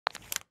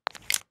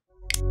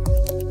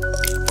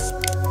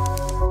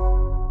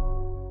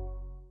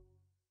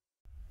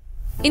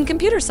In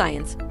computer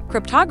science,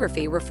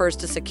 cryptography refers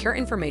to secure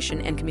information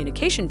and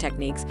communication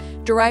techniques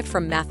derived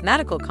from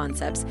mathematical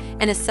concepts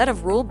and a set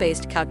of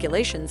rule-based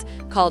calculations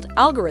called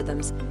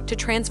algorithms to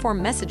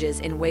transform messages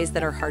in ways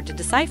that are hard to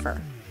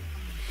decipher.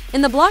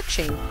 In the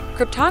blockchain,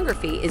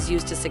 cryptography is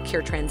used to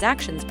secure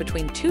transactions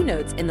between two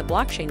nodes in the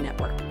blockchain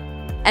network.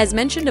 As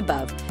mentioned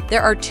above,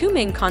 there are two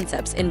main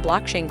concepts in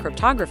blockchain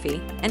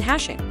cryptography and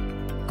hashing.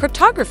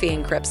 Cryptography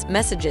encrypts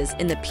messages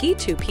in the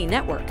P2P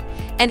network,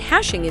 and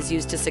hashing is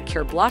used to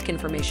secure block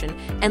information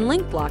and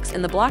link blocks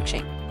in the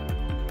blockchain.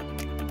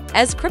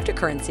 As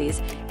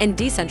cryptocurrencies and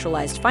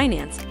decentralized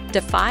finance,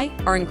 DeFi,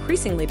 are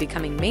increasingly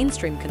becoming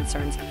mainstream,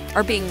 concerns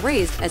are being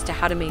raised as to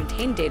how to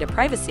maintain data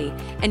privacy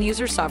and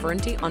user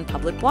sovereignty on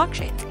public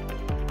blockchains.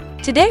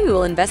 Today we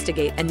will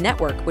investigate a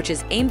network which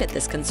is aimed at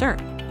this concern.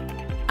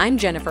 I'm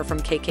Jennifer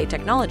from KK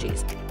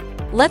Technologies.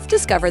 Let's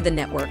discover the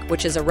network,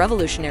 which is a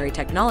revolutionary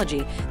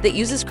technology that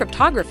uses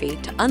cryptography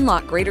to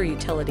unlock greater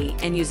utility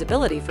and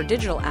usability for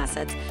digital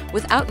assets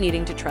without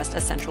needing to trust a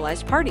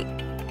centralized party.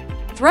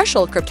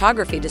 Threshold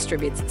cryptography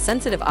distributes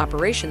sensitive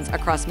operations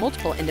across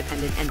multiple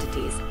independent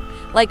entities,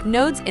 like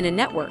nodes in a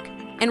network,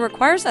 and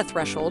requires a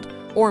threshold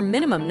or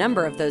minimum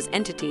number of those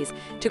entities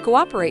to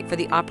cooperate for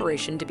the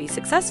operation to be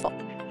successful.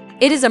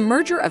 It is a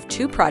merger of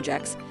two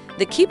projects,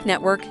 the Keep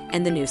network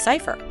and the new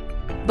Cipher.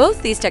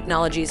 Both these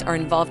technologies are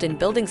involved in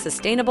building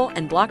sustainable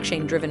and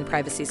blockchain-driven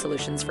privacy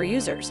solutions for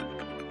users.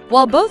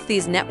 While both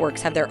these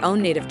networks have their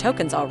own native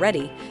tokens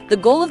already, the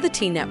goal of the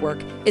T network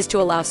is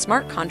to allow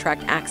smart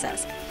contract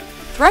access.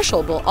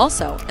 Threshold will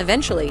also,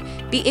 eventually,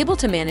 be able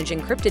to manage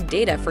encrypted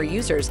data for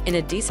users in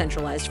a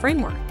decentralized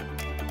framework.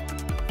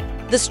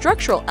 The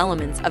structural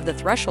elements of the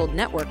Threshold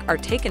network are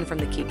taken from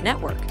the Keep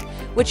network,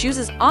 which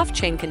uses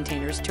off-chain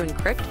containers to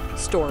encrypt,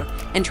 store,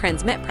 and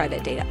transmit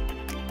private data.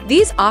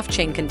 These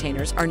off-chain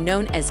containers are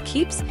known as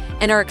keeps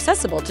and are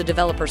accessible to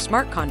developer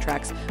smart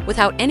contracts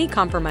without any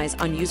compromise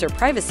on user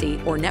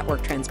privacy or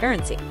network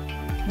transparency.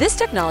 This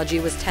technology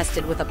was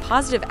tested with a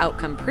positive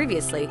outcome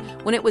previously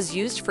when it was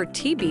used for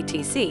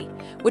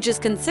TBTC, which is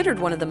considered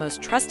one of the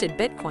most trusted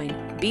Bitcoin,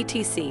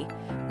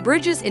 BTC,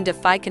 bridges in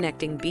DeFi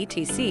connecting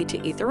BTC to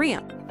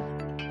Ethereum.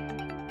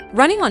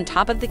 Running on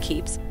top of the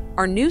keeps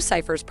are new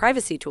Cipher's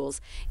privacy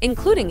tools,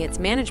 including its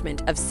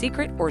management of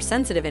secret or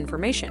sensitive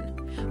information,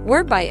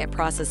 whereby it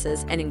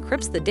processes and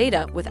encrypts the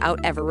data without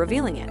ever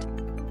revealing it.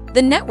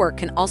 The network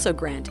can also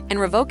grant and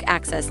revoke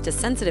access to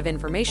sensitive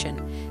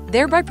information,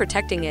 thereby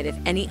protecting it if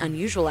any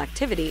unusual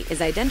activity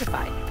is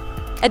identified.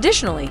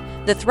 Additionally,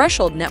 the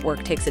Threshold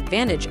network takes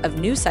advantage of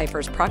new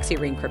Cipher's proxy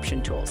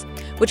re-encryption tools,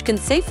 which can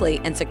safely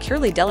and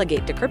securely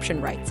delegate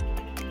decryption rights.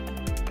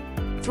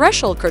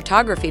 Threshold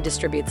cryptography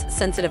distributes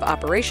sensitive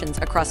operations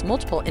across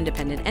multiple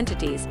independent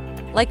entities,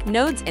 like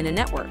nodes in a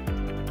network.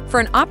 For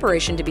an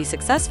operation to be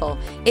successful,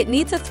 it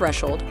needs a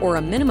threshold or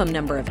a minimum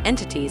number of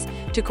entities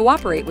to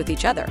cooperate with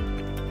each other.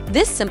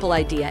 This simple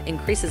idea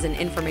increases an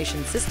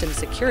information system's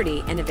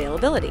security and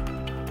availability.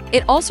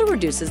 It also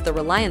reduces the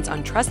reliance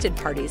on trusted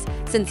parties,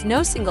 since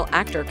no single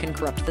actor can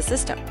corrupt the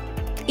system.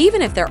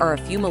 Even if there are a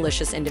few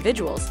malicious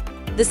individuals,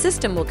 the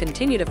system will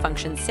continue to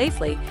function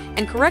safely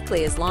and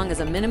correctly as long as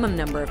a minimum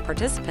number of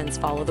participants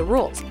follow the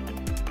rules.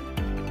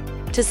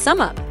 To sum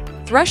up,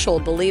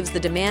 Threshold believes the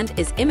demand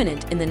is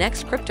imminent in the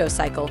next crypto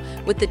cycle,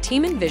 with the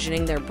team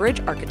envisioning their bridge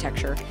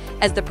architecture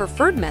as the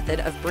preferred method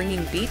of bringing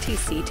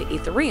BTC to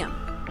Ethereum.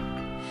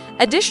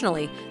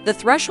 Additionally, the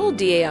Threshold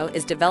DAO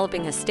is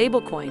developing a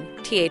stablecoin,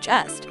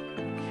 THS,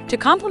 to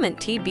complement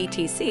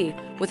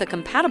TBTC with a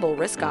compatible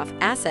risk-off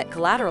asset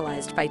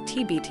collateralized by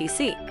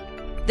TBTC.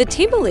 The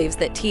team believes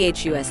that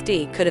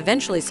THUSD could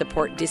eventually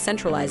support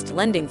decentralized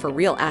lending for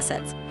real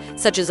assets,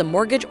 such as a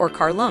mortgage or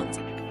car loans.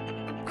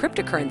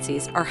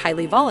 Cryptocurrencies are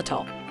highly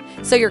volatile,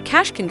 so your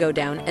cash can go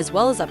down as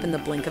well as up in the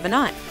blink of an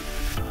eye.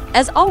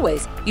 As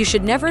always, you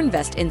should never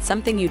invest in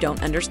something you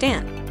don't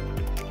understand.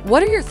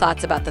 What are your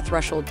thoughts about the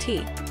Threshold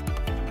T?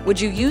 Would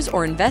you use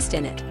or invest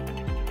in it?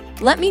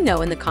 Let me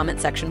know in the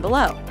comment section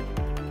below.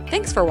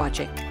 Thanks for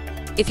watching.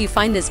 If you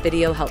find this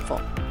video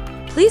helpful,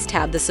 please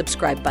tap the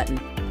subscribe button